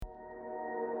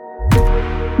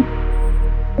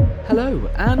Hello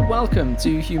and welcome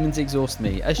to Humans Exhaust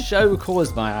Me, a show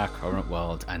caused by our current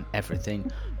world and everything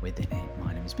within it.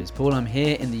 My name is Biz Paul, I'm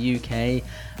here in the UK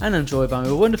and I'm joined by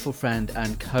my wonderful friend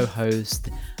and co-host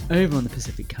over on the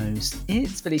Pacific Coast.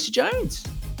 It's Phylecia Jones.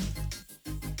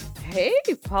 Hey,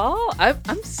 Paul.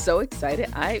 I'm so excited.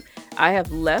 I have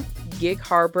left Gig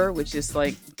Harbor, which is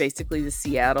like basically the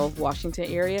Seattle, Washington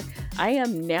area. I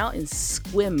am now in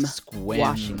Sequim,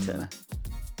 Washington.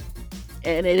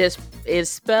 And it's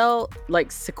spelled like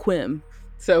Sequim.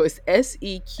 So it's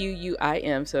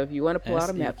Sequim. So if you want to pull out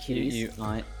a map, please.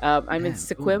 I'm in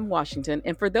Sequim, Washington.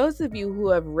 And for those of you who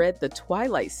have read the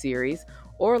Twilight series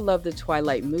or love the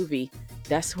Twilight movie,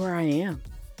 that's where I am.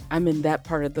 I'm in that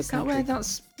part of the country. Is that where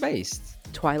that's based?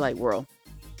 Twilight World.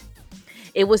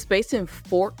 It was based in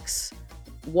Forks,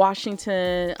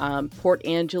 Washington, Port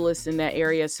Angeles, in that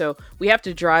area. So we have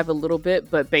to drive a little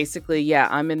bit, but basically, yeah,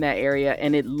 I'm in that area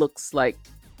and it looks like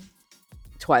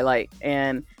Twilight.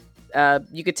 And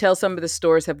you could tell some of the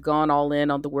stores have gone all in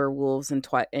on the werewolves and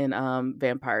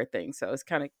vampire thing. So it's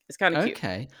kind of cute.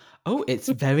 Okay. Oh, it's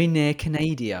very near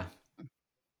Canada.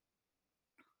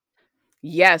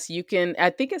 Yes, you can. I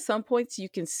think at some points you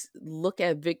can look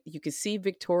at you can see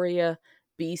Victoria,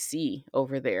 BC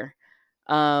over there.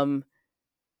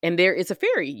 And there is a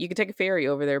ferry. You can take a ferry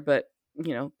over there, but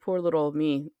poor little old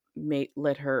me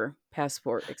let her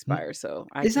passport expire, so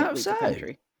I can't leave the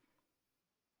country.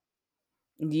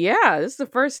 Yeah, this is the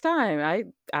first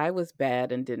time. I was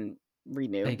bad and didn't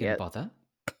renew. Are you going to bother?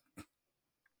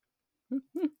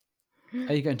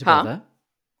 Are you going to bother?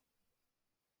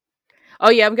 Oh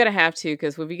yeah, I'm gonna have to,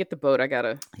 because when we get the boat, I'm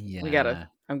gonna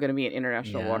be in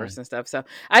international waters and stuff. So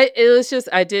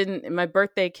my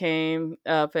birthday came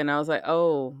up and I was like,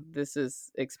 oh, this is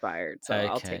expired, so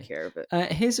I'll take care of it.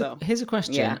 Here's a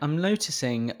question. Yeah. I'm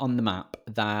noticing on the map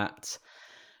that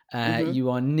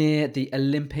you are near the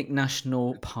Olympic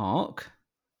National Park,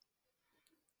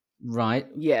 right?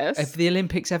 Yes. Have the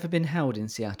Olympics ever been held in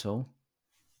Seattle?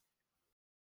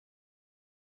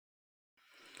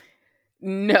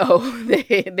 No,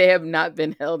 they have not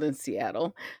been held in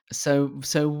Seattle. So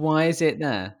why is it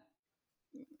there?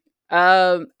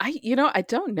 I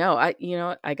don't know.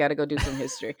 I got to go do some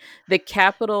history. The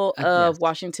capital of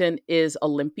Washington is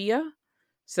Olympia.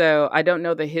 So I don't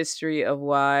know the history of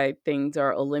why things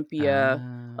are Olympic.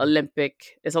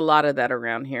 There's a lot of that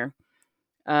around here.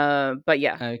 But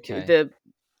yeah, the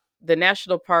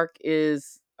national park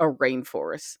is a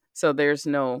rainforest. So there's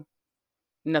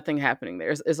nothing happening there.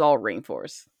 It's all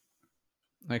rainforest.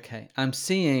 Okay. I'm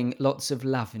seeing lots of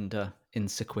lavender in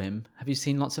Sequim. Have you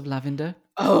seen lots of lavender?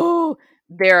 Oh,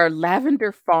 there are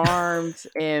lavender farms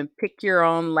and pick your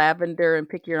own lavender and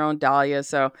pick your own dahlia.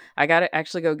 So I got to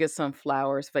actually go get some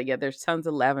flowers. But yeah, there's tons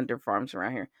of lavender farms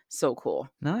around here. So cool.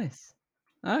 Nice.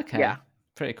 Okay. Yeah.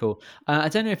 Pretty cool. I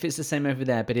don't know if it's the same over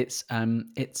there, but this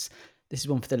is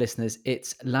one for the listeners.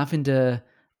 It's lavender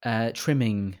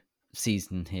trimming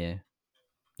season here.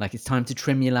 Like, it's time to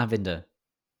trim your lavender.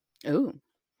 Ooh.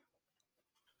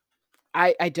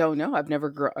 I don't know. I've never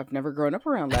grown up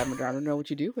around lavender. I don't know what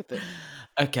you do with it.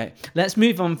 Okay, let's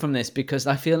move on from this, because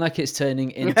I feel like it's turning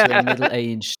into a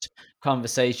middle-aged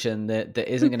conversation that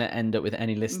isn't going to end up with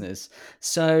any listeners.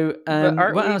 So,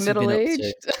 what else have you been up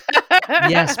to?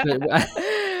 Yes, but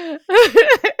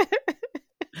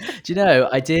do you know,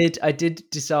 I did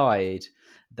decide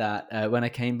that when I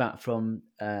came back from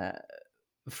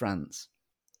France,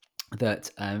 that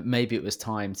maybe it was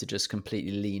time to just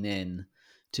completely lean in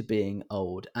to being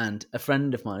old. And a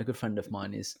good friend of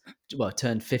mine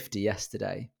turned 50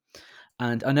 yesterday.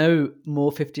 And I know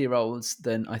more 50-year-olds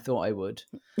than I thought I would.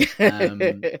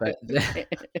 But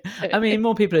I mean,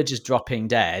 more people are just dropping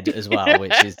dead as well,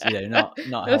 which is, not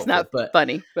That's helpful. Not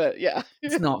funny, but yeah,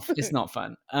 it's not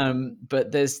fun.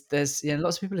 But there's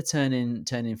lots of people are turning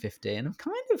 50, and I'm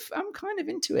kind of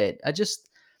into it. I just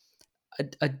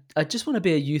want to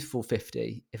be a youthful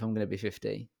 50 if I'm going to be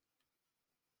 50.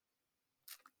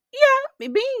 Yeah,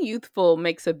 being youthful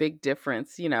makes a big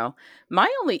difference.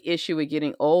 My only issue with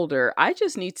getting older, I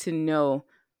just need to know,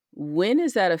 when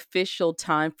is that official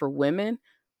time for women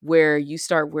where you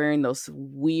start wearing those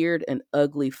weird and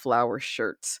ugly flower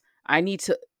shirts. I need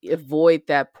to avoid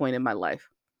that point in my life.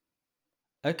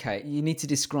 Okay, you need to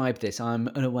describe this. I'm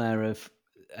unaware of.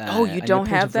 You don't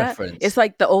have that? Reference. It's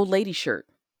like the old lady shirt.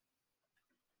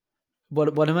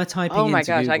 What am I typing into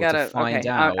Google to find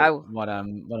out what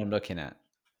I'm looking at?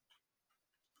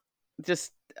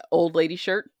 Just old lady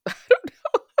shirt. I don't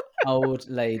know. Old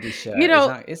lady shirt.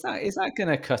 Is that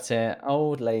gonna cut it?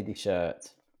 Old lady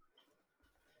shirt.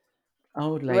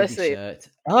 Old lady shirt.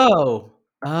 Oh.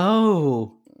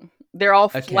 They're all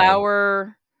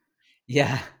flower.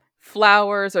 Yeah.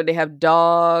 flowers, or they have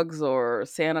dogs or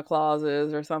Santa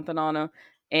Clauses or something on them,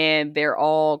 and they're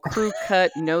all crew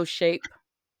cut, no shape.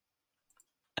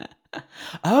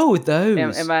 Oh, Am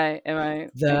those. I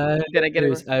did I get it right?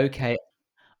 Those. Okay.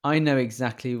 I know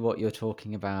exactly what you're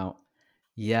talking about.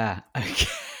 Yeah. Okay.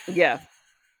 Yeah.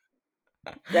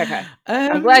 Okay.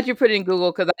 I'm Um, glad you put it in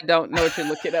Google because I don't know what you're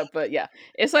looking up, but yeah,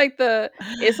 it's like the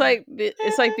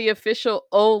official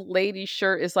old lady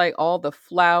shirt. It's like all the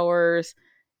flowers,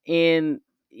 and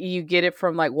you get it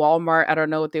from like Walmart. I don't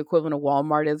know what the equivalent of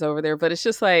Walmart is over there, but it's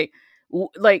just like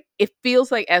like it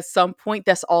feels like at some point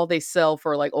that's all they sell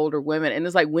for like older women, and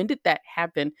it's like when did that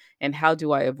happen, and how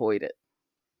do I avoid it?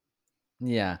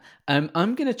 yeah.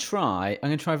 I'm gonna try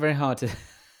very hard to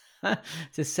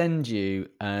to send you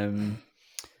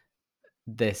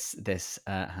this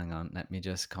hang on, let me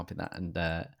just copy that and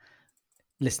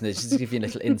listeners, just to give you a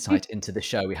little insight into the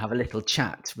show. We have a little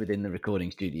chat within the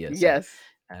recording studio. So Yes.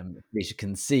 Felicia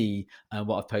can see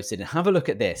what I've posted and have a look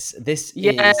at this. This is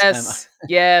Yes.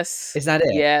 Yes. is that it?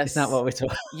 Is that Yes. what we're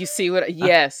talking? You see what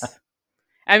yes.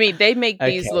 I mean, they make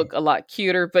these Okay. look a lot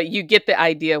cuter, but you get the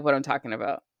idea of what I'm talking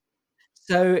about.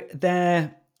 So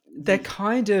they're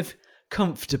kind of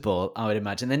comfortable, I would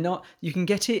imagine. They're not. You can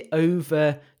get it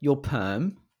over your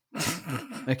perm,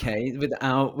 okay,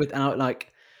 without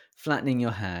like flattening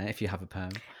your hair if you have a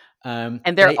perm. and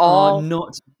they're They are all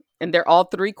not. and they're all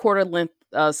 3/4 length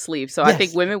sleeves. So I think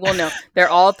Yes, women will know they're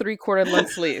all 3/4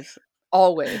 length sleeves.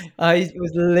 Always. I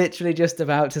was literally just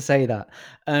about to say that.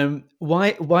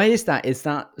 Why is that? Is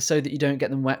that so that you don't get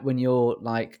them wet when you're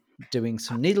like doing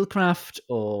some needlecraft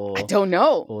I don't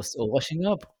know. or washing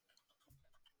up?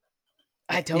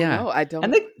 I don't Yeah, know.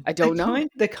 and I don't know.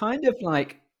 they're kind of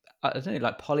like I don't know,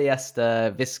 like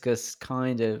polyester, viscous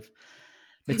kind of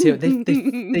material.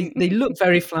 They look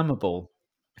very flammable,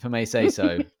 if I may say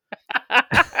so.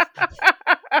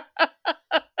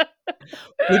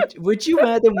 Would you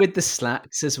wear them with the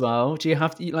slacks as well? Do you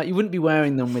have to like you wouldn't be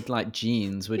wearing them with like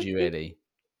jeans, would you really?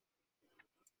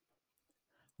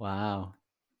 Wow.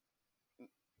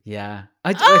 Yeah.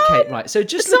 Okay, right. So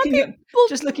Some people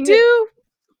just looking at do.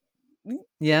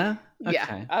 yeah. Yeah,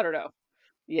 Okay. I don't know.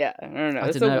 Yeah, I don't know. I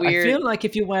It's don't a know. weird. I feel like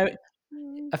if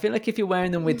you're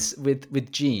wearing them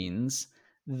with jeans,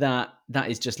 that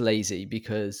is just lazy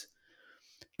because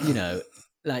you know,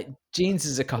 like jeans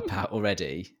is a cop out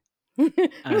already,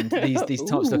 and these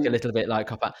tops look a Ooh. little bit like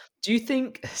cop out. Do you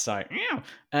think? Sorry.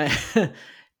 Uh,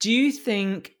 do you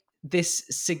think this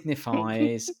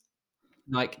signifies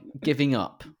like giving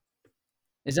up?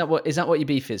 Is that what your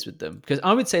beef is with them? Because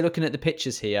I would say, looking at the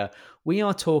pictures here, we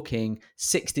are talking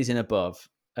 60s and above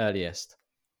earliest.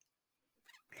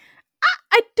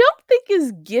 I don't think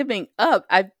it's giving up.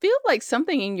 I feel like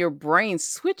something in your brain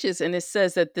switches and it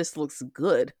says that this looks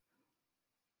good.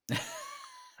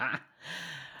 I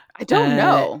don't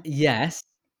know. Yes.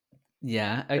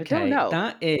 Yeah. I don't Okay. know.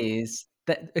 That is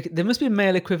that. Okay, there must be a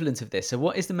male equivalent of this. So,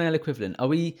 what is the male equivalent? Are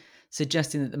we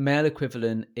suggesting that the male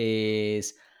equivalent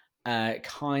is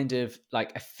kind of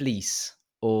like a fleece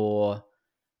or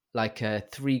like a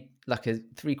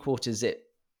three-quarter zip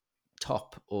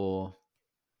top, or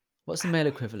what's the male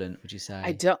equivalent? Would you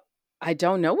I say? don't I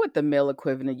don't know what the male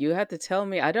equivalent. You have to tell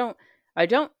me. I don't I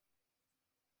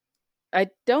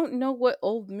don't know what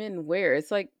old men wear.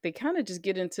 It's like they kind of just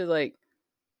get into like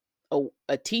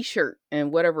a t-shirt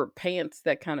and whatever pants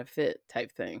that kind of fit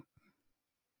type thing.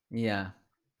 Yeah.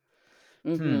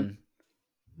 Mhm. Hmm.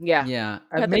 Yeah. Yeah.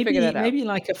 I have to figure that out. Maybe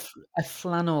like a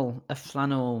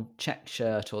flannel check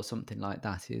shirt or something like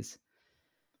that is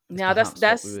Now perhaps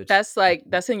what we would. that's like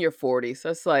that's in your 40s.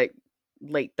 That's like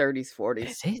late 30s, Is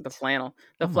 40s. it? The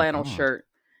Oh my flannel god. shirt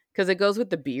cuz it goes with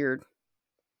the beard.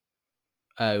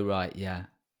 Oh right, yeah.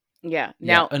 Yeah. Yeah,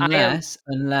 Now, I am uh-huh.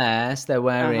 unless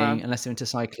they're into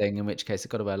cycling, in which case they've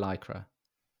got to wear lycra.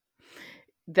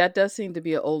 That does seem to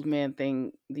be an old man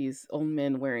thing. These old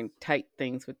men wearing tight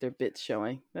things with their bits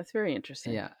showing. That's very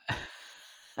interesting. Yeah.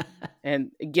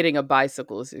 And getting a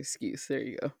bicycle is an excuse. There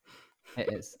you go.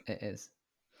 It is. It is.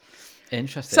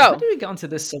 Interesting. How So, did we get onto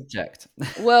this subject?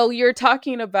 well, you're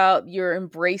talking about you're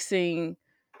embracing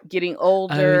getting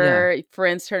Oh yeah. older,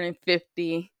 friends turning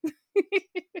 50.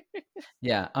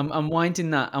 Yeah. I'm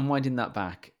winding that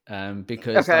back.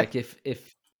 Because Okay. like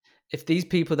if these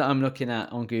people that I'm looking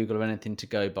at on Google are anything to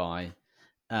go by,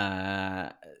 uh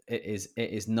it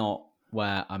is not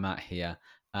where I'm at here.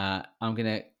 I'm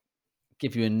gonna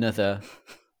give you another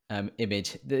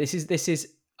image. This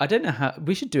is I don't know how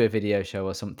we should do a video show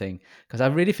or something because I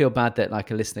really feel bad that like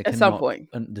a listener At some cannot point.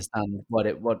 understand what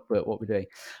we're doing.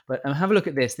 But have a look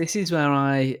at this. This is where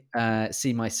I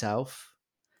see myself.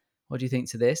 What do you think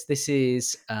to this? This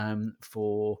is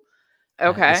for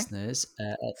Okay. listeners,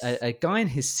 a guy in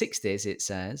his 60s, it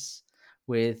says,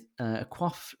 with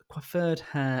coiffured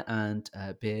hair and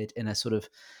beard in a sort of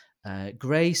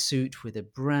grey suit with a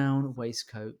brown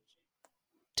waistcoat,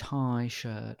 tie,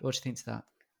 shirt. What do you think to that?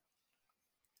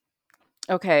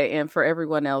 Okay, and for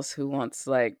everyone else who wants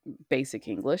like basic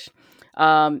English,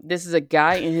 this is a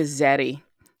guy in his zaddy.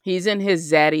 He's in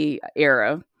his zaddy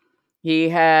era. He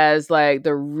has like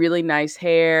the really nice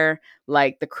hair,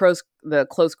 like the close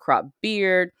crop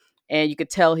beard, and you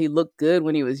could tell he looked good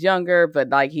when he was younger, but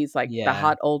like he's like the Yeah.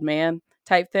 hot old man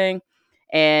type thing.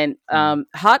 And Mm.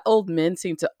 hot old men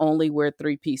seem to only wear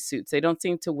three-piece suits. They don't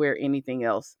seem to wear anything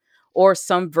else or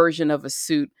some version of a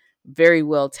suit very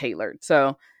well tailored.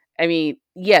 So, I mean,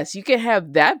 yes, you can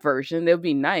have that version. It would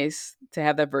be nice to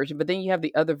have that version, but then you have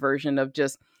the other version of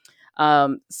just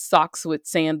socks with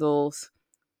sandals,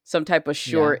 some type of Yeah.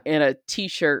 short, and a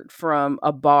t-shirt from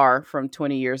a bar from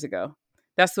 20 years ago.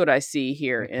 That's what I see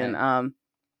here Okay.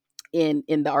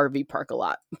 in the RV park a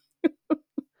lot.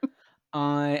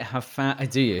 I have found.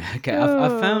 Do you? Okay. I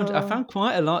Oh, found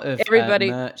quite a lot of everybody,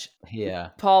 merch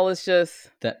here Paul is just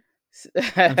that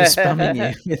I'm just spamming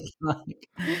you with. Like,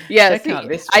 yeah, check see, out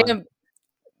this I one. am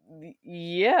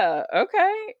yeah,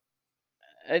 okay.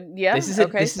 This Yeah, is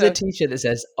okay. this is a So T-shirt that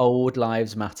says "Old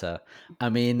Lives Matter." I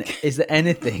mean, is there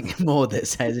anything more that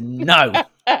says no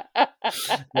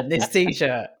than this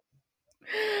T-shirt?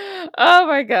 oh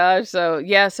my gosh. So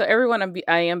yeah, so everyone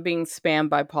I am being spammed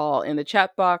by Paul in the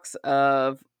chat box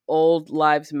of old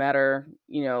lives matter,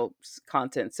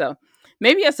 content. So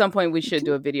maybe at some point we should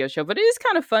do a video show, but it is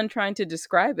kind of fun trying to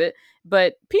describe it,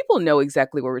 but people know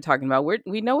exactly what we're talking about.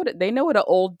 We know what they know what an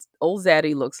old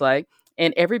zaddy looks like,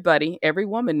 and every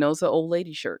woman knows an old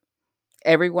lady shirt.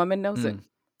 Every woman knows it. Mm.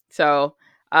 So,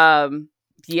 um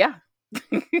yeah.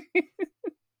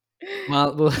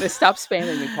 Well, Stop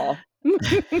spamming me, Paul.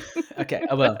 okay,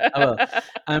 I will. I will.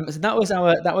 So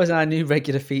that was our new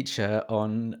regular feature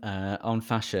on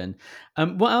fashion.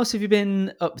 What else have you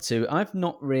been up to? I've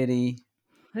not really.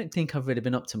 I don't think I've really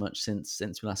been up to much since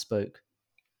we last spoke.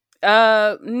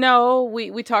 No,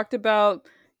 we talked about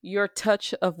your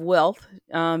touch of wealth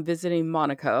visiting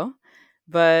Monaco,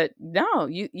 but no,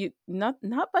 you not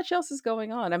much else is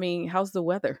going on. I mean, how's the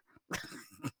weather?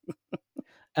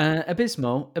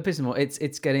 Abysmal, abysmal.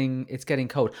 It's getting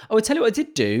cold. Oh, I tell you what I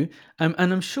did do, and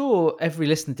I'm sure every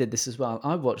listener did this as well.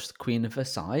 I watched Queen of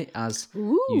Versailles as you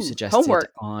Ooh, suggested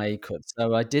homework. I could.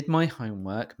 So I did my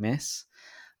homework, miss.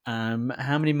 How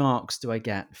many marks do I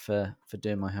get for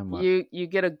doing my homework? You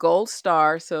get a gold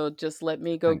star, so just let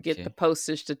me go Thank get the you.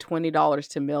 postage to $20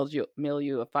 to mail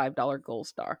you a $5 gold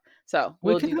star. So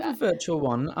We we'll can do have a that. virtual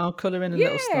one. I'll colour in a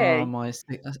little star on Yay! my.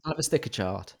 I'll have a sticker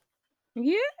chart.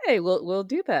 Yay! We'll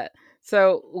do that.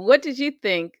 So, what did you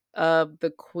think of the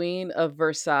Queen of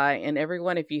Versailles? And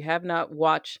everyone, if you have not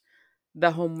watched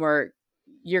the homework,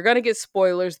 you're gonna get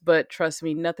spoilers, but trust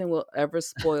me, nothing will ever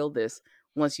spoil this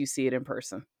once you see it in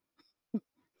person.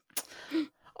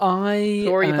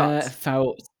 So, I what are your thoughts?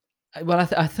 felt well.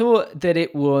 I thought that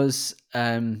it was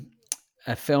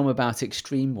a film about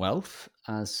extreme wealth,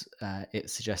 as it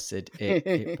suggested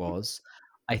it was.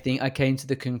 I think I came to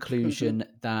the conclusion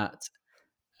that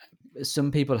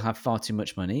some people have far too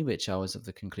much money, which I was of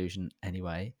the conclusion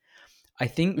anyway. I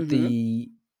think Mm-hmm. the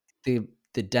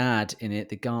the dad in it,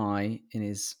 the guy in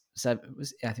his I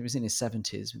think it was in his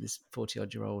 70s with his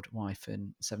 40-odd-year-old wife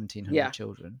and 1,700 Yeah.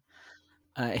 children.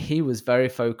 He was very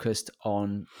focused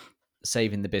on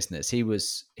saving the business. He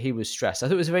was stressed. I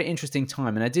thought it was a very interesting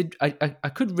time, and I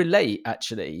could relate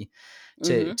actually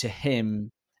to Mm-hmm.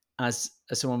 him as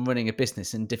someone running a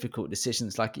business and difficult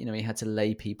decisions. Like he had to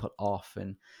lay people off,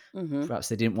 and Mm-hmm. perhaps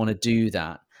they didn't want to do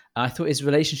that. I thought his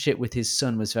relationship with his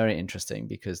son was very interesting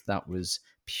because that was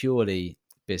purely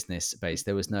business based.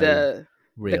 There was no The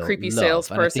real creepy love,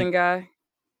 and I salesperson think guy.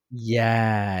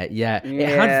 yeah, yeah, it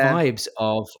had Yeah. vibes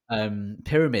of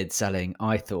pyramid selling.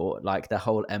 I thought like the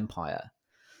whole empire,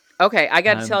 Okay, I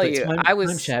got to tell but you,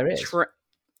 timeshare is.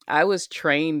 I was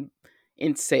trained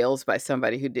in sales by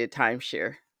somebody who did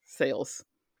timeshare sales.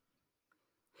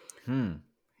 Hmm.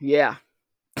 Yeah.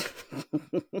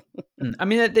 I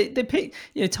mean, they pick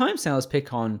time sales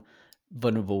pick on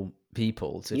vulnerable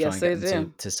people to try Yes, and get they them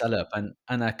do. to sell up,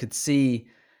 and I could see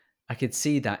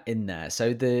that in there.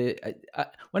 So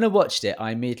when I watched it,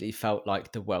 I immediately felt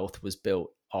like the wealth was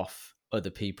built off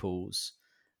other people's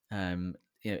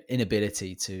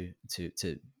inability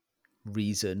to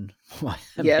reason why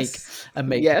Yes. and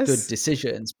make good Yes.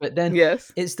 decisions. But then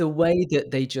Yes. it's the way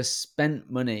that they just spent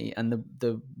money, and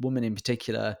the woman in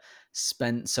particular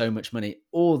spent so much money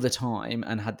all the time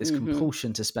and had this Mhm.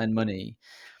 compulsion to spend money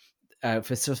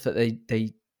for stuff that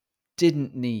they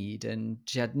didn't need, and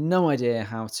she had no idea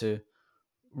how to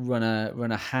run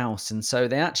a house, and so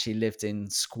they actually lived in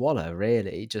squalor,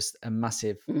 really, just a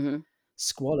massive Mhm.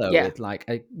 squalor Yeah. with like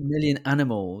a million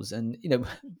animals. And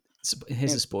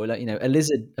here's a And spoiler: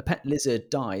 a pet lizard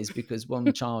dies because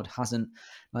one child hasn't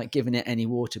like given it any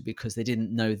water because they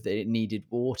didn't know that it needed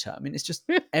water. I mean, it's just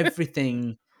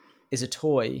everything is a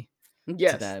toy to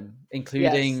Yes. them, Yes.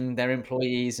 including their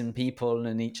employees and people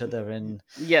and each other. And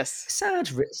Yes.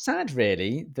 sad,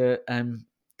 really, that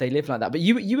they live like that. But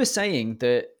you were saying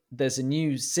that there's a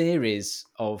new series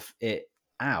of it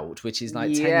out, which is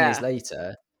like 10 years Yeah.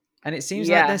 later, and it seems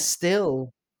like they're Yeah.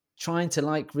 still trying to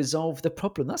like resolve the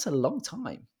problem. That's a long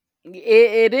time.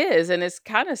 It is, and it's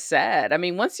kinda sad. I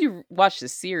mean, once you watch the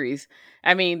series,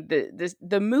 I mean,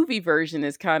 the movie version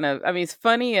is kind of, I mean, it's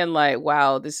funny and like,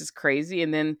 "Wow, this is crazy,"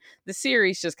 and then the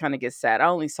series just kinda gets sad. I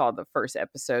only saw the first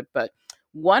episode, but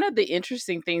one of the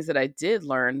interesting things that I did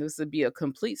learn, this would be a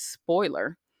complete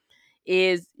spoiler,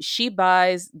 is she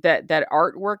buys that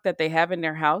artwork that they have in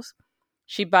their house,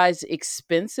 she buys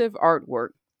expensive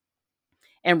artwork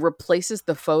and replaces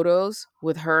the photos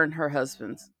with her and her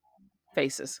husband's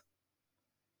faces.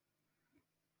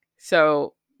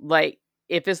 So, like,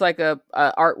 if it's like a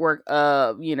artwork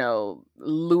of,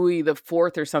 Louis the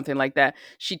Fourth or something like that,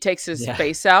 she takes his Yeah.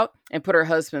 face out and put her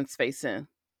husband's face in.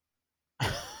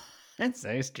 That's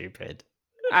so stupid.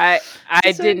 I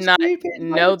It's so did not stupid.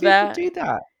 Why know would people that do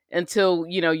that? until,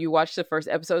 you watch the first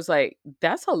episode. It's like,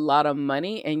 that's a lot of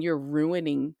money and you're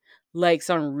ruining like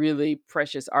some really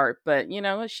precious art. But you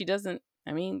know what? She doesn't,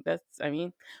 I mean,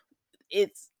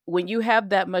 it's when you have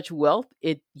that much wealth,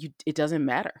 it doesn't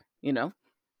matter.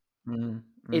 Mm,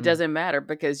 It mm, doesn't matter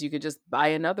because you could just buy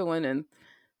another one and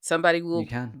somebody you will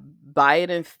can. buy it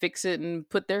and fix it and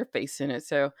put their face in it.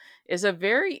 So it's a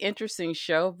very interesting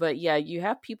show. But yeah, you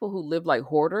have people who live like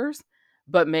hoarders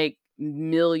but make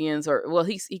millions, or well,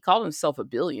 he called himself a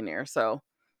billionaire. So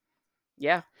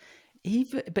yeah.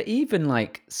 Even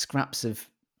like scraps of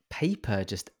paper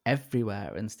just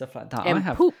everywhere and stuff like that. And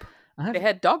poop. I They have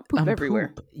had dog poop and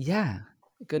everywhere. poop. Yeah,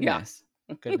 Yeah.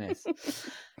 goodness.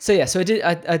 So yeah, so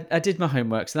I did my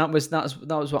homework. So that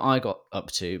was what I got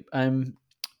up to.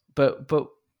 But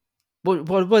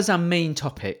what was our main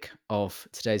topic of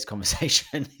today's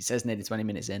conversation? He says nearly 20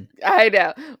 minutes in. I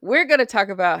know. We're going to talk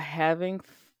about having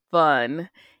fun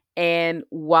and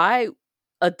why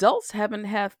adults haven't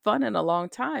had fun in a long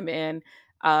time, and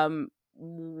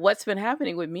what's been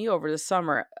happening with me over the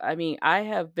summer. I mean, I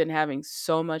have been having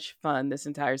so much fun this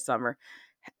entire summer,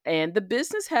 and my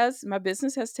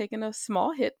business has taken a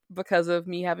small hit because of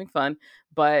me having fun,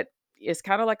 but it's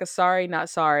kind of like a sorry not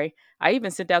sorry. I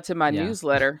even sent out to my Yeah.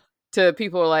 newsletter to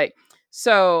people like,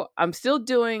 so I'm still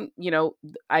doing,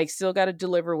 I still got to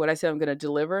deliver what I said I'm going to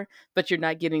deliver, but you're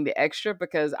not getting the extra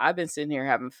because I've been sitting here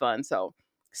having fun. So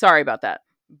sorry about that,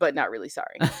 but not really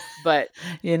sorry. But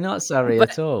You're not sorry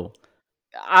but at all.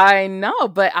 I know,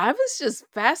 but I was just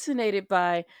fascinated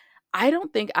by, I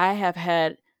don't think I have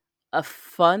had a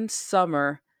fun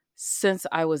summer since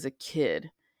I was a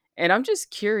kid. And I'm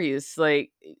just curious,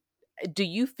 like, do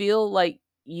you feel like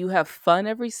you have fun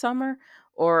every summer,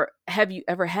 or have you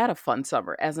ever had a fun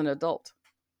summer as an adult?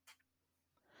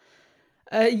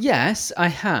 Yes, I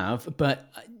have,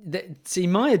 but see,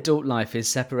 my adult life is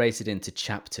separated into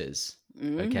chapters.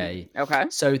 Okay, Okay.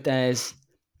 so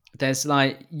there's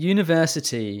like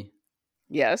university,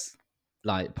 Yes.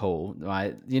 like Paul,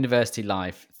 right? University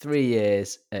life, 3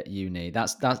 years at uni.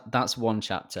 That's one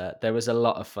chapter. There was a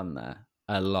lot of fun there,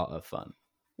 a lot of fun.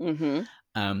 Mhm.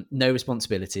 No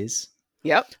responsibilities.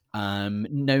 Yep.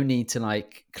 No need to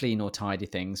like clean or tidy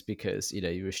things because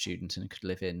you're a student and could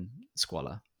live in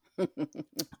squalor.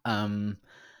 Um,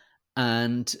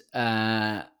 and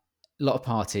a lot of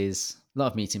parties, a lot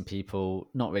of meeting people,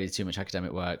 not really too much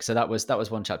academic work. So that was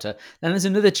one chapter. Then there's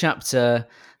another chapter,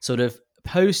 sort of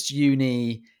post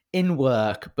uni in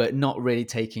work, but not really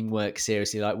taking work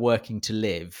seriously, like working to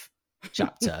live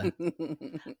chapter.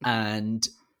 And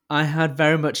I had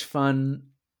very much fun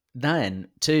then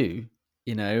too.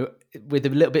 With a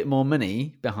little bit more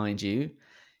money behind you,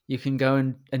 you can go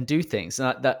and do things.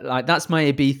 That's my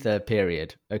Ibiza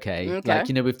period. Okay, Okay.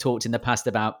 we've talked in the past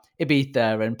about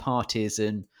Ibiza and parties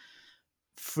and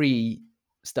free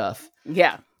stuff.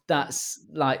 Yeah. That's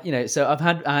like So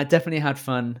I definitely had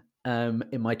fun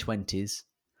in my 20s.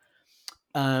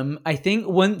 I think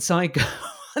once I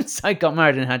got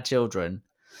married and had children,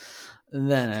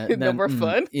 then No more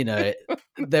fun.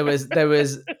 there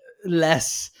was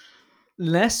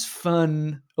less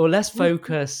fun or less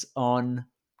focus on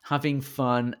having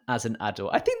fun as an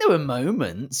adult. I think there were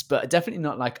moments, but definitely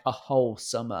not like a whole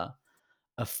summer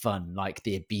of fun, like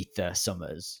the Ibiza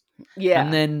summers. And Yeah.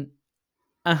 then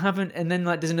I haven't, and then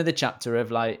like there's another chapter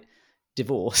of like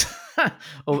divorce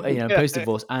or post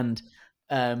divorce and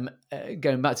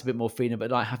going back to a bit more freedom,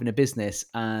 but like having a business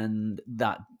and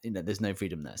that there's no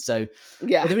freedom there. So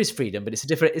Yeah. there is freedom, but it's a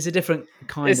different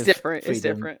kind It's of different. It's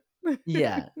freedom. different.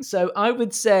 Yeah. So I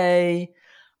would say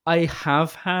I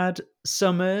have had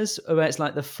summers where it's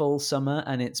like the full summer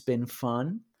and it's been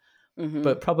fun, Hmm.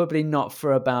 but probably not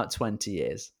for about 20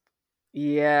 years.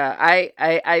 Yeah,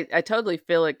 I totally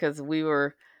feel it because we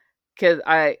were, because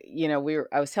I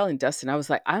was telling Dustin, I was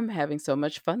like, I'm having so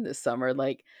much fun this summer.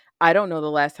 Like, I don't know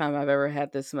the last time I've ever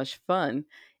had this much fun.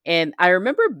 And I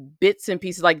remember bits and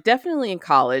pieces, like definitely in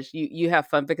college, you have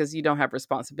fun because you don't have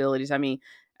responsibilities. I mean,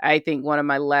 I think one of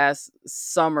my last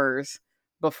summers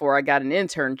before I got an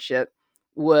internship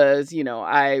was,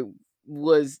 I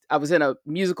was in a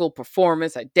musical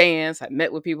performance. I danced, I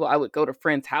met with people, I would go to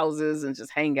friends' houses and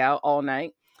just hang out all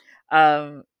night.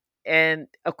 um, and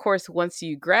of course, once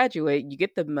you graduate, you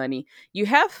get the money. You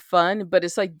have fun, but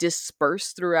it's like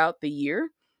dispersed throughout the year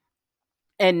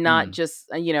and not Mm, just,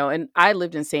 and I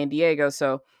lived in San Diego.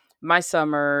 So my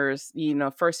summers,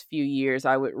 first few years,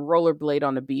 I would rollerblade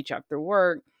on the beach after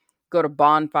work, go to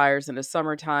bonfires in the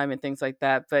summertime and things like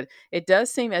that. But it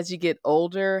does seem as you get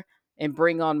older and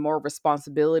bring on more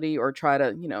responsibility or try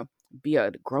to, be a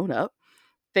grown up,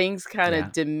 things kind yeah.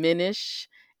 of diminish.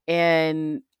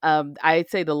 And I'd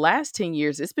say the last 10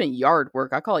 years, it's been yard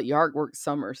work. I call it yard work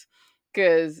summers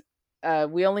because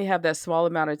we only have that small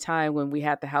amount of time when we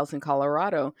had the house in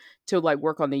Colorado to like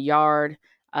work on the yard.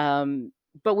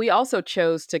 But we also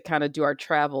chose to kind of do our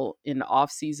travel in the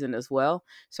off season as well.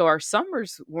 So our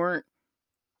summers weren't,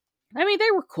 I mean,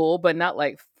 they were cool, but not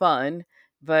like fun.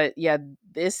 But yeah,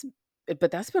 this,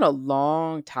 but that's been a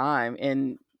long time.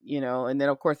 And then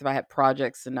of course, if I had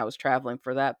projects and I was traveling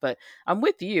for that, but I'm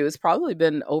with you. It's probably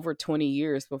been over 20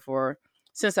 years before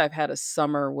since I've had a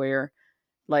summer where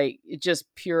like it just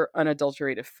pure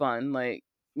unadulterated fun. Like,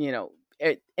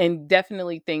 and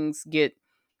definitely things get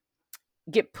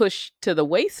pushed to the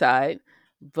wayside.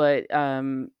 But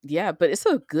yeah, but it's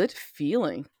a good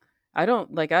feeling. I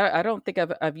don't think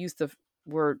I've used the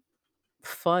word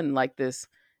fun like this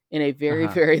in a very,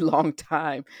 Uh-huh. very long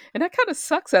time. And that kind of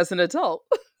sucks as an adult.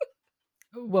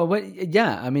 Well,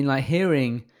 yeah, I mean, like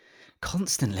hearing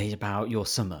constantly about your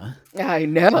summer. I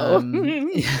know. Um,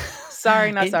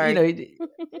 Sorry, not sorry.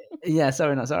 yeah,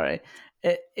 sorry, not sorry.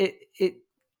 It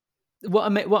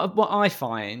what I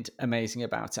find amazing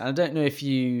about it. I don't know if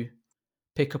you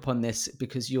pick up on this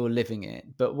because you're living it,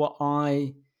 but what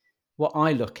I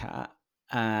look at,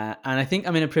 and I think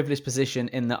I'm in a privileged position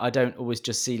in that I don't always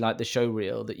just see like the show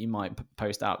reel that you might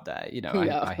post out there. I,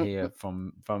 Yeah. I hear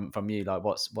from you like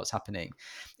what's happening.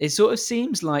 It sort of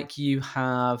seems like you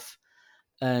have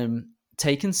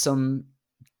taken some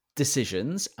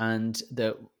decisions, and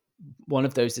that one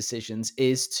of those decisions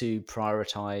is to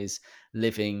prioritize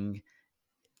living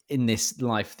in this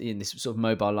sort of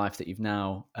mobile life that you've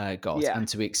now got, Yeah. and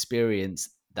to experience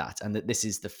that, and that this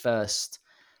is the first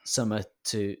summer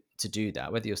to do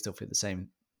that. Whether you'll still feel the same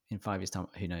in 5 years time,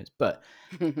 who knows, but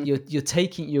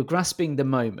you're grasping the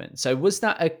moment. So was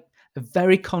that a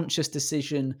very conscious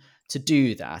decision to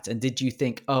do that, and did you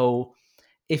think, oh,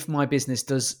 if my business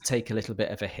does take a little bit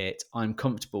of a hit, I'm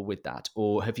comfortable with that?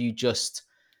 Or have you just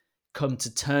come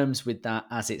to terms with that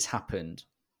as it's happened?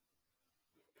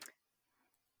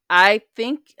 I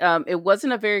think it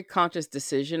wasn't a very conscious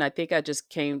decision. I think I just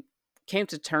came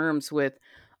to terms with,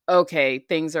 okay,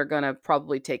 things are gonna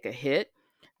probably take a hit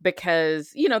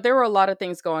because there were a lot of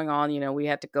things going on. We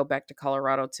had to go back to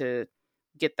Colorado to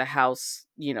get the house,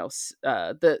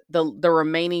 the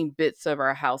remaining bits of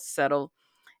our house settled,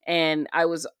 and I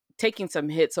was taking some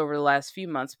hits over the last few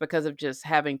months because of just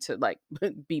having to like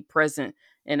be present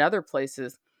in other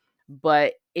places.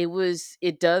 But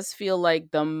it does feel like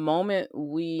the moment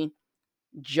we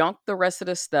junked the rest of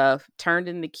the stuff, turned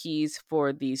in the keys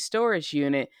for the storage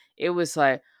unit, it was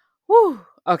like, whew,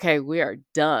 okay, we are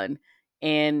done.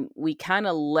 And we kind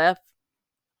of left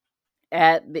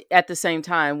at the same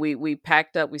time. We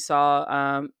packed up, we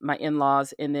saw my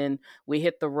in-laws, and then we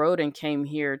hit the road and came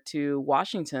here to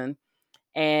Washington.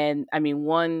 And I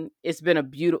mean, it's been a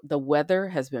beautiful, the weather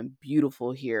has been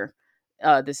beautiful here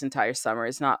this entire summer.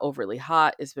 It's not overly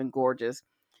hot, it's been gorgeous.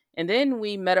 And then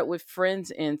we met up with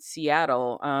friends in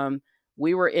Seattle.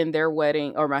 We were in their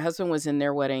wedding, or my husband was in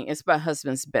their wedding. It's my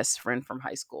husband's best friend from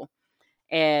high school.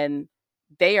 And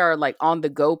they are like on the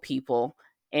go people.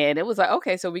 And it was like,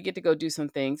 okay, so we get to go do some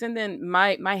things. And then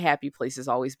my happy place is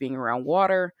always being around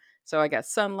water. So I got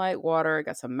sunlight, water, I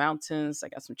got some mountains, I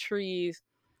got some trees.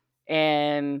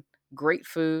 And great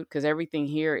food because everything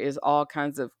here is all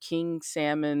kinds of king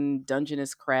salmon,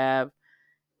 Dungeness crab,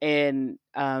 and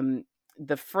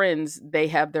the friends, they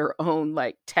have their own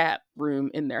like tap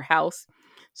room in their house,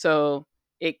 so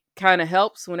it kind of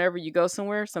helps whenever you go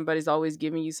somewhere. Somebody's always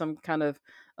giving you some kind of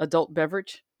adult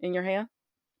beverage in your hand,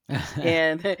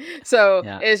 and so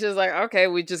Yeah. it's just like, okay,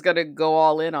 we just got to go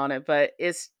all in on it. But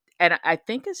it's, and I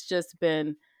think it's just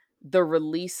been the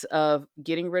release of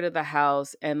getting rid of the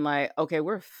house and like, okay,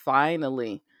 we're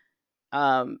finally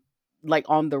um like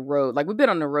on the road. Like we've been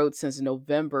on the road since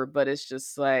November, but it's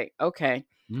just like, okay,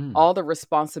 Mm. all the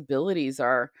responsibilities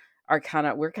are kind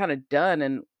of, we're kind of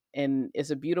done, and it's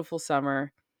a beautiful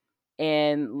summer,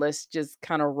 and let's just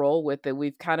kind of roll with it.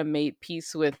 We've kind of made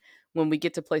peace with, when we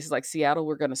get to places like Seattle,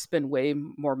 we're going to spend way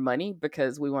more money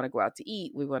because we want to go out to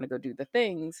eat, we want to go do the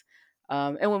things.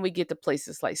 And when we get to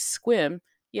places like Swim,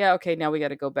 yeah, okay, now we got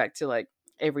to go back to like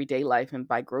everyday life and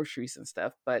buy groceries and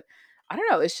stuff. But I don't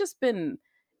know, it's just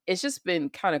been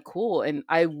kind of cool. And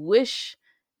I wish,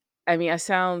 I mean, I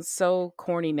sound so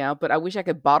corny now, but I wish I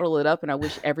could bottle it up, and I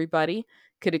wish everybody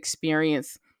could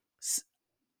experience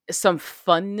some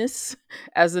funness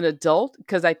as an adult,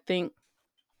 because I think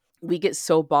we get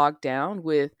so bogged down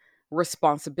with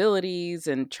responsibilities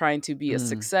and trying to be a Mm.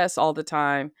 success all the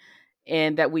time,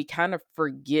 and that we kind of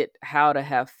forget how to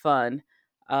have fun.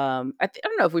 I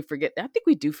don't know if we forget. I think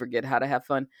we do forget how to have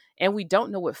fun, and we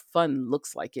don't know what fun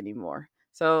looks like anymore.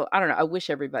 So I don't know. I wish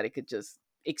everybody could just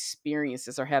experience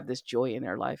this or have this joy in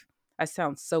their life. I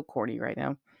sound so corny right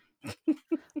now.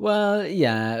 Well,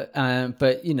 yeah,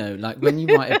 but like when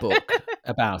you write a book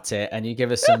about it and you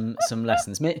give us some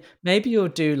lessons, maybe you'll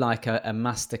do like a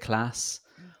master class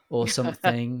or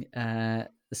something,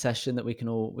 session that we can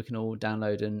all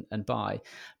download and buy.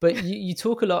 But you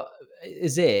talk a lot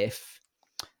as if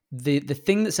the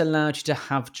thing that's allowed you to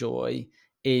have joy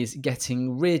is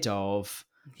getting rid of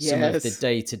some of the Yes.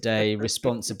 day-to-day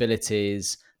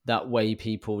responsibilities that weigh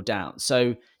people down.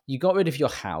 So you got rid of your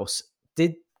house.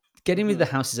 Did Getting rid of Hmm.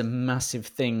 the house is a massive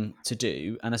thing to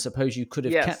do, and I suppose you could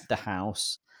have Yes. kept the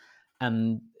house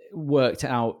and worked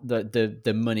out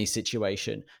the money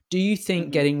situation. Do you think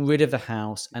Hmm. getting rid of the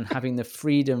house and having the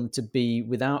freedom to be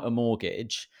without a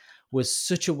mortgage was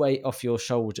such a weight off your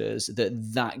shoulders that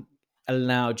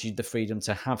allowed you the freedom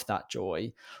to have that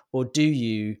joy? Or do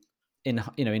you, in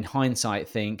hindsight,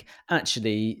 think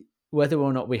actually whether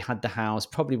or not we had the house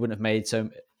probably wouldn't have made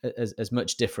as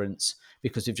much difference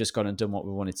because we've just gone and done what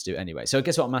we wanted to do anyway? So I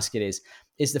guess what I'm asking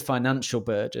is the financial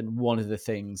burden one of the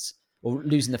things, or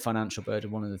losing the financial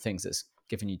burden one of the things that's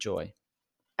given you joy?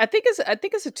 I think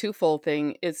it's a twofold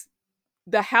thing. It's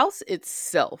the house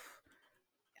itself.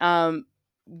 Um,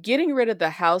 Getting rid of the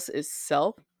house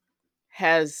itself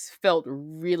has felt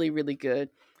really, really good.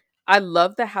 I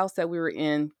love the house that we were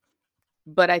in,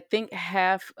 but I think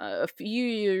a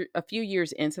few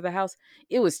years into the house,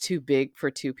 it was too big for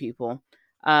two people.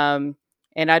 Um,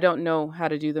 and I don't know how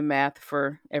to do the math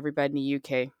for everybody in the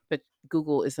UK, but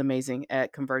Google is amazing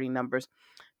at converting numbers.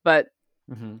 But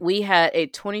Hmm. we had a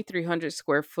 2,300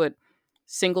 square foot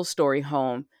single story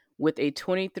home with a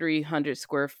 2,300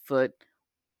 square foot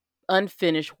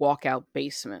unfinished walkout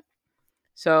basement.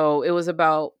 So it was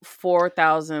about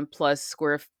 4,000 plus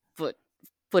square foot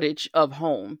footage of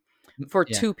home for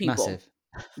Yeah, two people. massive.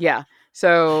 Yeah.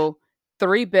 So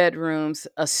 3 bedrooms,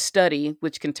 a study,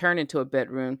 which can turn into a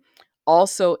bedroom,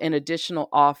 also an additional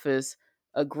office,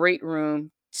 a great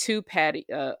room,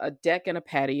 a deck and a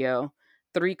patio,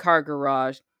 3-car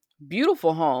garage,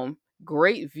 beautiful home,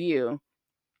 great view.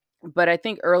 But I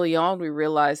think early on we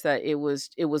realized that it was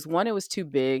one, it was too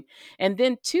big, and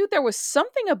then two, there was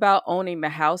something about owning the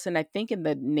house, and I think in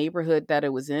the neighborhood that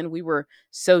it was in, we were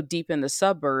so deep in the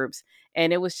suburbs,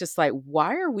 and it was just like,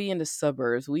 why are we in the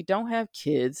suburbs? We don't have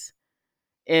kids,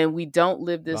 and we don't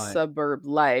live this Right. suburb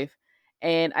life.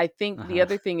 And I think the Uh-huh.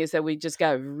 other thing is that we just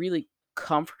got really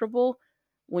comfortable.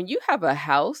 When you have a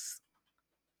house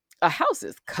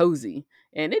is cozy,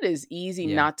 and it is easy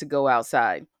Yeah. not to go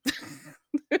outside.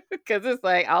 Because it's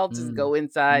like, I'll just Mm. go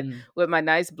inside Mm. with my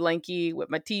nice blankie, with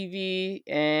my TV,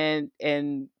 and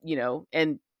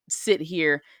sit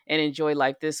here and enjoy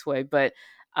life this way. But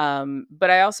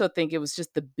I also think it was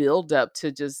just the build up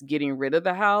to just getting rid of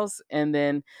the house, and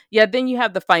then, yeah, then you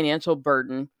have the financial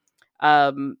burden.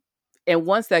 Um and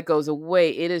once that goes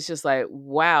away, it is just like,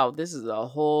 wow, this is a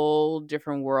whole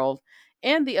different world.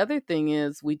 And the other thing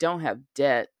is, we don't have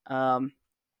debt.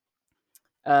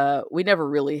 We never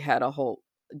really had a whole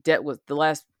debt. Was the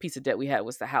last piece of debt we had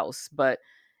was the house. But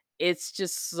it's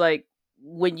just like,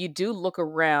 when you do look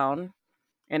around,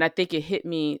 and I think it hit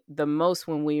me the most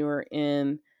when we were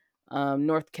in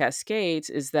North Cascades,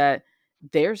 is that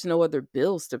there's no other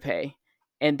bills to pay.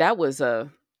 And that was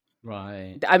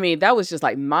Right. I mean, that was just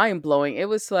like mind blowing. It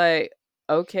was like,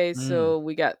 okay, Mm. so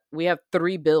we have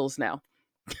 3 bills now.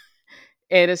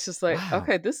 And it's just like, Wow.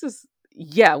 okay, this is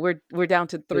yeah, we're down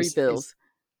to 3 It's bills.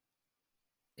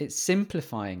 it's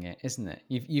simplifying it, isn't it?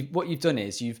 You've what you've done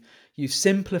is you've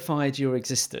simplified your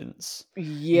existence, and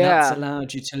that's Yeah.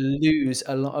 allowed you to lose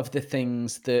a lot of the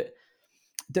things that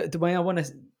the way I want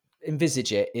to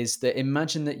envisage it is that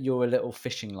imagine that you're a little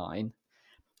fishing line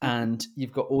Mhm. and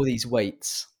you've got all these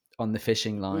weights on the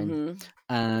fishing line, Mhm.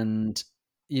 and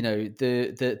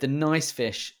the nice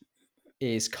fish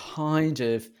is kind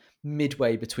of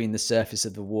midway between the surface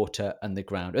of the water and the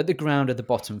ground. At the ground are the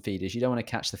bottom feeders. You don't want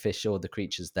to catch the fish or the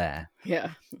creatures there. Yeah.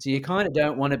 So you kind of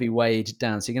don't want to be weighed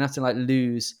down. So you're gonna have to like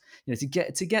lose, to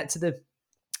get to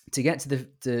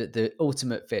the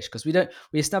ultimate fish, because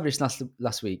we established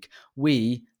last week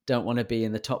we don't want to be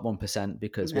in the top 1%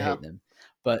 because we No. hate them,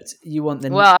 but you want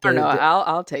Well, I don't know. the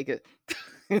I'll take it.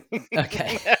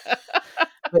 okay.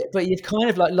 But you've kind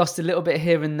of like lost a little bit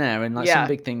here and there, and like some Yeah.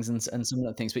 big things and some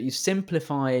little things, but you've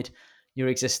simplified your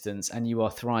existence and you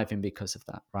are thriving because of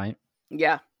that, right?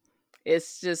 Yeah.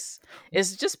 It's just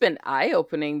it's just been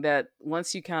eye-opening that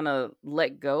once you kinda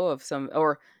let go of some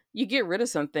or you get rid of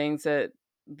some things that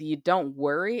you don't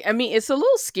worry. I mean, it's a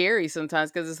little scary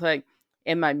sometimes because it's like,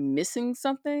 am I missing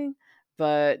something?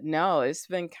 But no, it's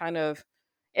been kind of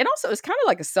and also it's kinda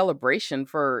like a celebration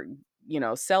for,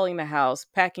 selling the house,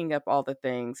 packing up all the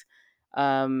things.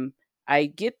 Um, I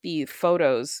get the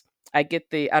photos. I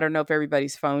get the I don't know if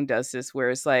everybody's phone does this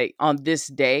where it's like on this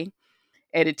day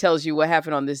and it tells you what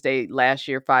happened on this day last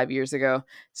year, 5 years ago.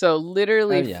 So Oh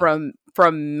literally yeah.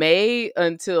 from May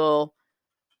until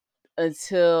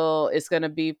it's gonna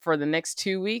be for the next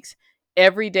 2 weeks,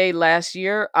 every day last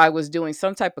year, I was doing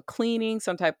some type of cleaning,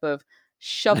 some type of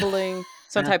shoveling,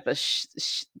 some type of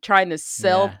trying to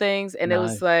sell Yeah. things, and it No.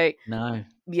 was like, No.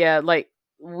 yeah, like,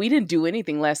 we didn't do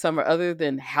anything last summer other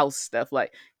than house stuff,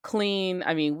 like clean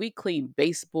I mean, we cleaned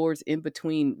baseboards in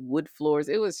between wood floors.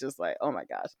 It was just like, oh my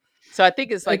gosh. So I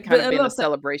think it's like But kind of a been lot a of that,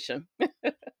 celebration.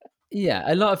 yeah,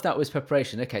 a lot of that was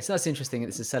preparation. Okay, so that's interesting.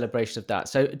 It's a celebration of that.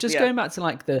 So just Yeah. going back to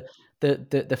like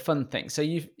the fun thing. So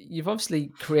you've obviously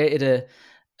created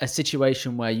a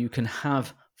situation where you can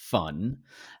have fun.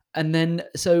 And then,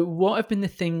 so what have been the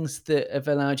things that have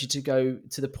allowed you to go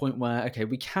to the point where, okay,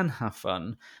 we can have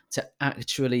fun, to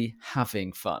actually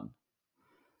having fun?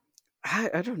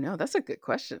 I don't know. That's a good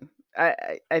question.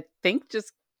 I think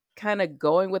just kinda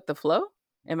going with the flow.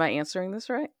 Am I answering this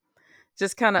right?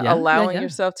 Just kinda Yeah, yeah, allowing yeah.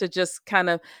 yourself to just kind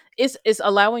of it's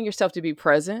allowing yourself to be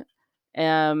present.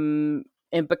 And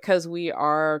because we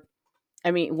are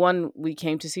I mean, 1, we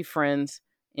came to see friends,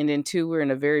 and then 2, we're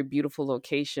in a very beautiful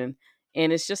location,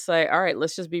 and it's just like, "All right,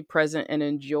 let's just be present and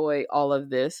enjoy all of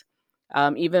this."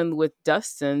 Even with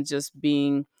Dustin just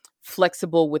being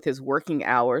flexible with his working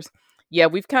hours. Yeah,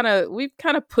 we've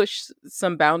kinda pushed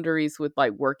some boundaries with,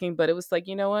 like, working, but it was like,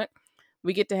 "You know what?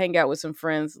 We get to hang out with some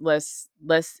friends. Let's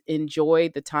enjoy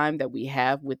the time that we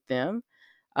have with them."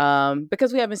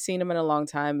 Because we haven't seen them in a long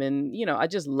time, and, I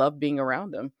just love being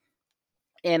around them.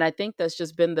 And I think that's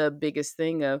just been the biggest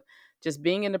thing of just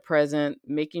being in the present,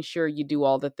 making sure you do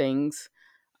all the things.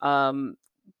 Um,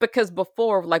 because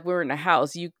before, like we were in a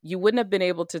house, you wouldn't have been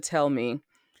able to tell me,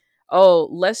 oh,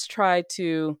 let's try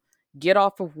to get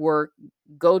off of work,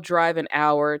 go drive an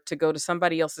hour to go to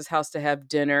somebody else's house to have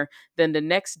dinner. Then the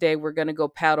next day we're gonna go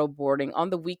paddle boarding. On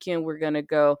the weekend, we're gonna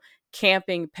go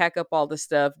camping, pack up all the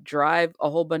stuff, drive a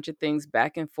whole bunch of things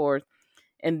back and forth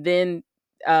and then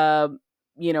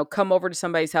come over to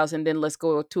somebody's house and then let's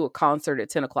go to a concert at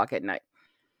 10 o'clock at night.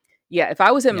 Yeah, if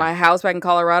I was in Yeah. my house back in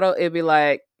Colorado, it'd be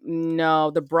like,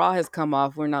 no, the bra has come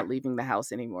off. We're not leaving the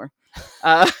house anymore.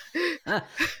 Uh, Ah,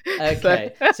 so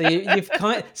okay. So you've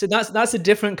kind so that's a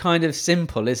different kind of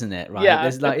simple, isn't it? Right? yeah,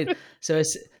 There's like so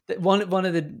it's one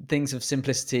of the things of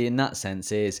simplicity in that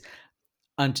sense is,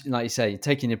 and like you say, you're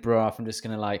taking your bra off and just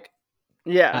gonna like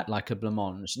yeah. act like a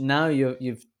blancmange. Now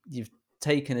you've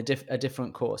taken a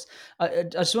different course. I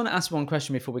just want to ask one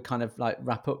question before we kind of like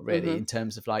wrap up, really, Hmm. in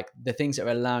terms of like the things that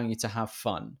are allowing you to have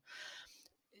fun.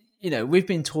 We've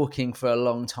been talking for a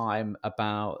long time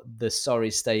about the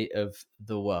sorry state of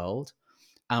the world,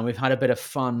 and we've had a bit of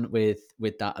fun with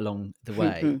that along the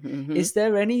way. Hmm. Is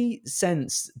there any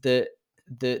sense that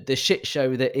the shit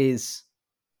show that is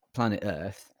planet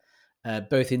Earth,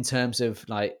 both in terms of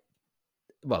like,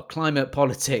 well, climate,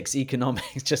 politics,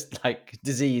 economics, just like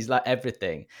disease, like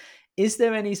everything, is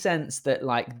there any sense that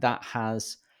like that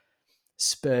has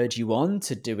spurred you on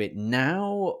to do it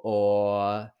now,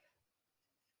 or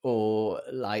or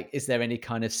like, is there any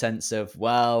kind of sense of,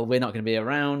 well, we're not going to be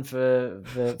around for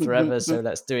forever, so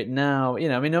let's do it now?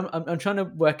 I mean, I'm trying to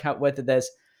work out whether there's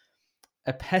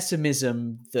a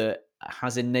pessimism that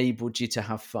has enabled you to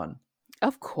have fun.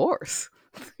 Of course.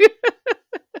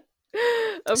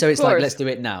 So Of it's like, let's course. do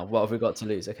it now. What have we got to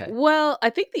lose? Okay. Well, I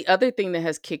think the other thing that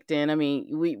has kicked in, I mean,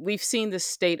 we've seen the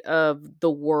state of the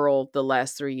world the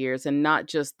last 3 years, and not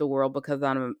just the world because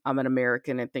I'm an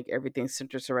American and think everything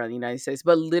centers around the United States,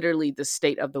 but literally the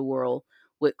state of the world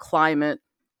with climate,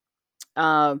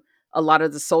 um, a lot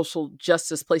of the social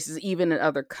justice places, even in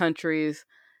other countries,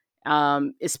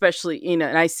 especially and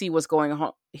I see what's going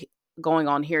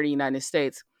on here in the United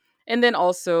States. And then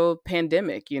also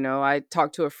pandemic, I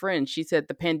talked to a friend. She said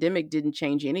the pandemic didn't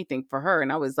change anything for her.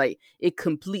 And I was like, it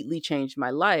completely changed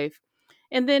my life.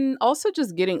 And then also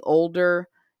just getting older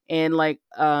and like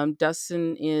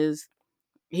Dustin is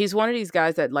he's one of these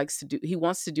guys that he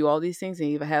wants to do all these things and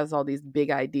he has all these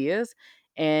big ideas.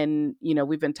 And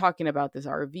we've been talking about this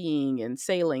RVing and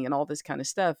sailing and all this kind of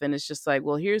stuff. And it's just like,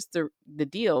 well, here's the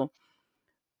deal.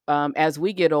 As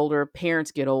we get older,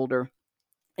 parents get older,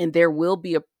 and there will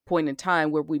be a point in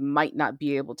time where we might not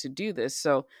be able to do this.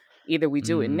 So either we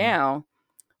do it Mm, now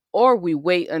or we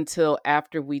wait until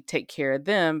after we take care of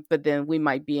them, but then we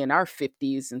might be in our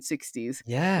 50s and 60s.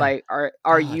 yeah. Like, are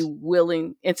God. you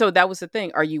willing? And so that was the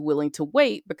thing. Are you willing to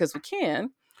wait because we can?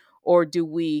 Or do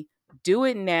we do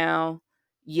it now?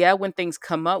 Yeah, when things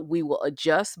come up, we will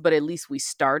adjust, but at least we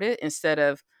start it instead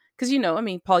of because I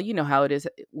mean, Paul, you know how it is.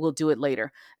 We'll do it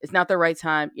later. It's not the right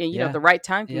time, and Yeah. the right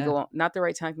time can Yeah. go on. Not the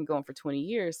right time can go on for 20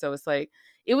 years. So it's like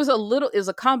it was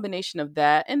a combination of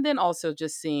that, and then also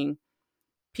just seeing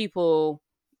people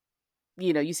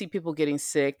you see people getting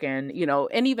sick and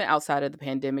and even outside of the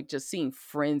pandemic just seeing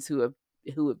friends who have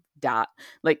died,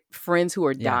 like friends who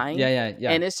are Yeah. Yeah. dying. Yeah.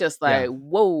 Yeah. And it's just Yeah. like,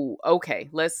 whoa, okay,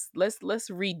 let's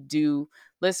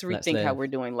Let's rethink how live. we're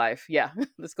doing life. Yeah.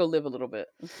 Let's go live a little bit.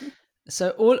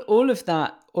 So all of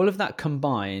that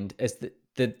combined is the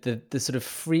sort of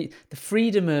the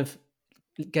freedom of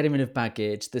getting rid of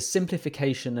baggage, the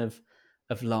simplification of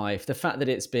life, the fact that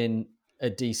it's been a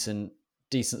decent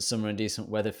summer and decent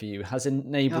weather for you has Oh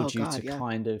enabled you to god, yeah.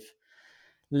 kind of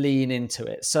lean into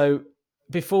it. So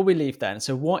before we leave then,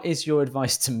 so what is your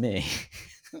advice to me?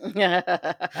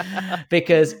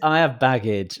 Because I have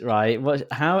baggage, right?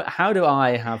 How do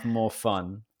I have more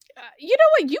fun? You know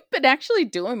what? You've been actually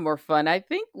doing more fun. I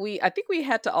think we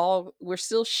had to all we're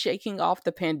still shaking off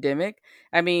the pandemic.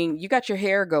 I mean, you got your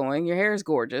hair going. Your hair is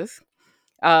gorgeous.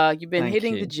 You've been Thank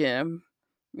hitting the you. gym.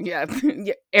 Yeah,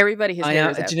 yeah, everybody his I hair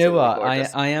am. is Do you know absolutely what?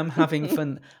 gorgeous. I am having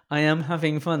fun. I am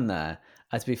having fun there.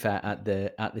 To be fair, at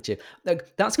the gym,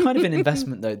 like that's kind of an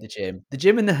investment though. The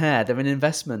gym and the hair, they're an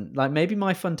investment. Like maybe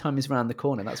my fun time is around the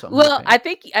corner. That's what I'm Well, hoping.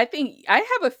 I think I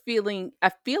have a feeling.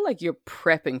 I feel like you're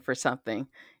prepping for something.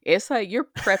 It's like you're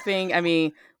prepping. I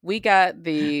mean, we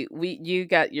you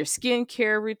got your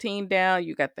skincare routine down.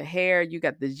 You got the hair. You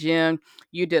got the gym.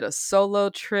 You did a solo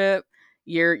trip.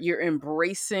 You're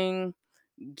embracing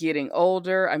getting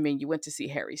older. I mean, you went to see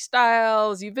Harry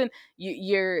Styles.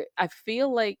 You're I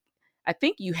feel like I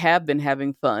think you have been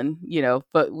having fun,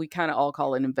 but we kind of all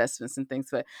call it investments and things,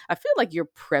 but I feel like you're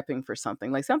prepping for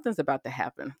something. Like something's about to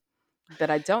happen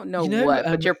that I don't know You know, what,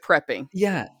 but you're prepping.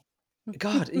 yeah.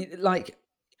 God, like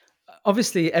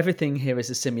obviously everything here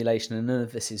is a simulation and none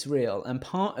of this is real. And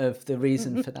part of the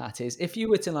reason for that is if you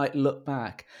were to like look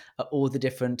back at all the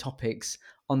different topics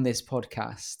on this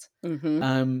podcast, Mhm.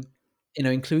 um,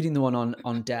 including the one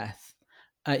on death,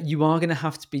 you are going to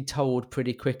have to be told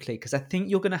pretty quickly because I think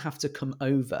you're going to have to come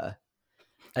over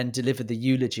and deliver the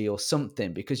eulogy or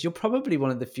something because you're probably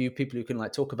one of the few people who can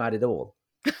like talk about it all.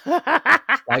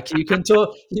 Like you can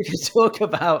talk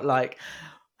about like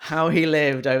how he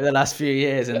lived over the last few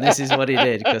years, and this is what he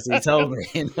did because he told me.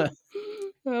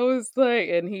 I was like,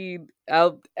 and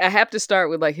I have to start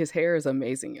with like his hair is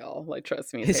amazing, y'all. Like,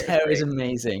 trust me, his His hair is hair is great.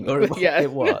 amazing, or it, Yeah.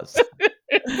 it was.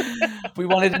 We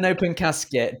wanted an open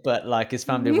casket, but like his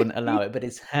family wouldn't allow it. But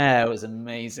his hair was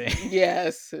amazing.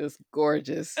 Yes, it's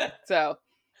gorgeous. So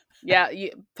yeah,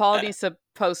 Paul needs to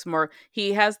post more.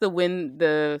 He has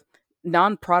the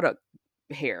non-product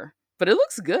hair, but it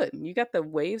looks good. You got the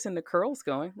waves and the curls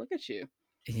going. Look at you.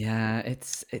 Yeah,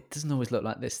 it doesn't always look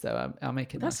like this though. I'll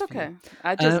make it That's nice for you. okay.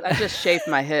 I just Um, I just shaved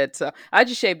my head, so I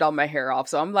just shaved all my hair off.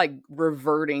 So I'm like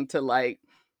reverting to like,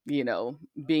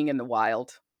 being in the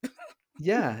wild.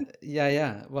 yeah, yeah,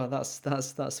 yeah. Well,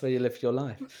 that's where you live your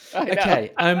life. I know.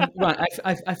 Okay. Right.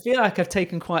 I feel like I've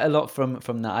taken quite a lot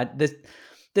from that.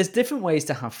 There's different ways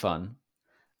to have fun.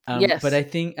 But Yes. I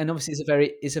think, and obviously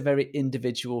it's a very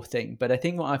individual thing. But I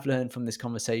think what I've learned from this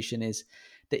conversation is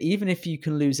that even if you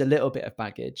can lose a little bit of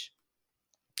baggage,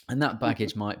 and that Mhm.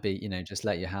 baggage might be, just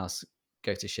let your house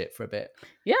go to shit for a bit.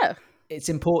 Yeah. It's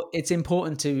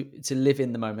important to live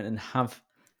in the moment and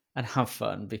have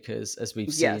fun, because as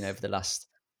we've seen Yes. over the last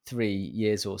 3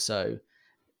 years or so,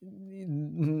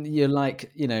 you're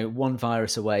like, one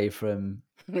virus away from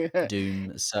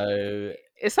doom. So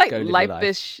It's like go live your life life.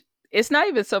 is it's not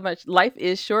even so much life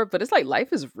is short, but it's like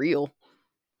life is real.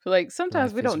 Like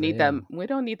sometimes Life is real. we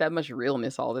don't need that much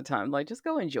realness all the time. Like just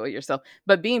go enjoy yourself.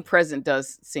 But being present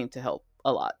does seem to help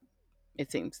a lot.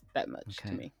 It seems that much to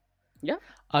Okay. me. Yeah.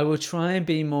 I will try and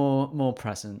be more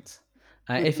present.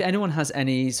 If Mhm. anyone has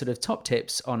any sort of top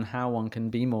tips on how one can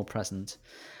be more present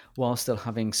while still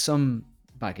having some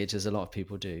baggage, as a lot of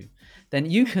people do, then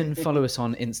you can follow us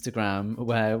on Instagram,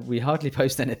 where we hardly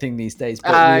post anything these days,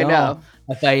 but we I are know.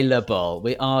 available.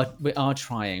 We are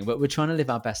trying, but we're trying to live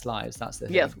our best lives. That's the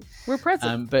Yes, thing. we're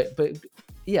present. But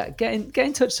yeah, get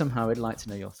in touch somehow. I'd like to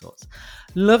know your thoughts.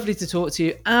 Lovely to talk to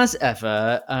you as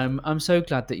ever. I'm so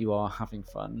glad that you are having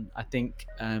fun. I think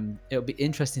it'll be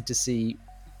interesting to see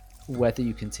whether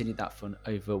you continue that fun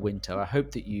over winter. I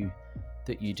hope that you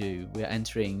do. We're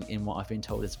entering in what I've been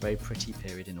told is a very pretty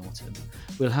period in autumn.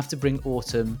 We'll have to bring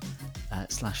autumn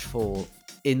slash fall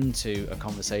into a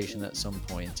conversation at some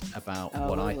point about Oh,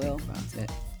 what we I think will. about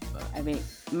it. But I mean,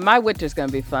 my winter's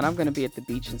gonna be fun. I'm gonna be at the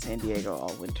beach in San Diego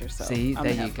all winter, so see, I'm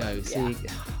there gonna you have fun. go.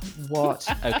 Yeah. See,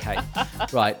 what? Okay,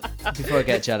 right. Before I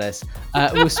get jealous,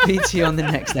 we'll speak to you on the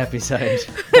next episode.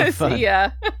 Have See fun.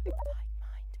 ya.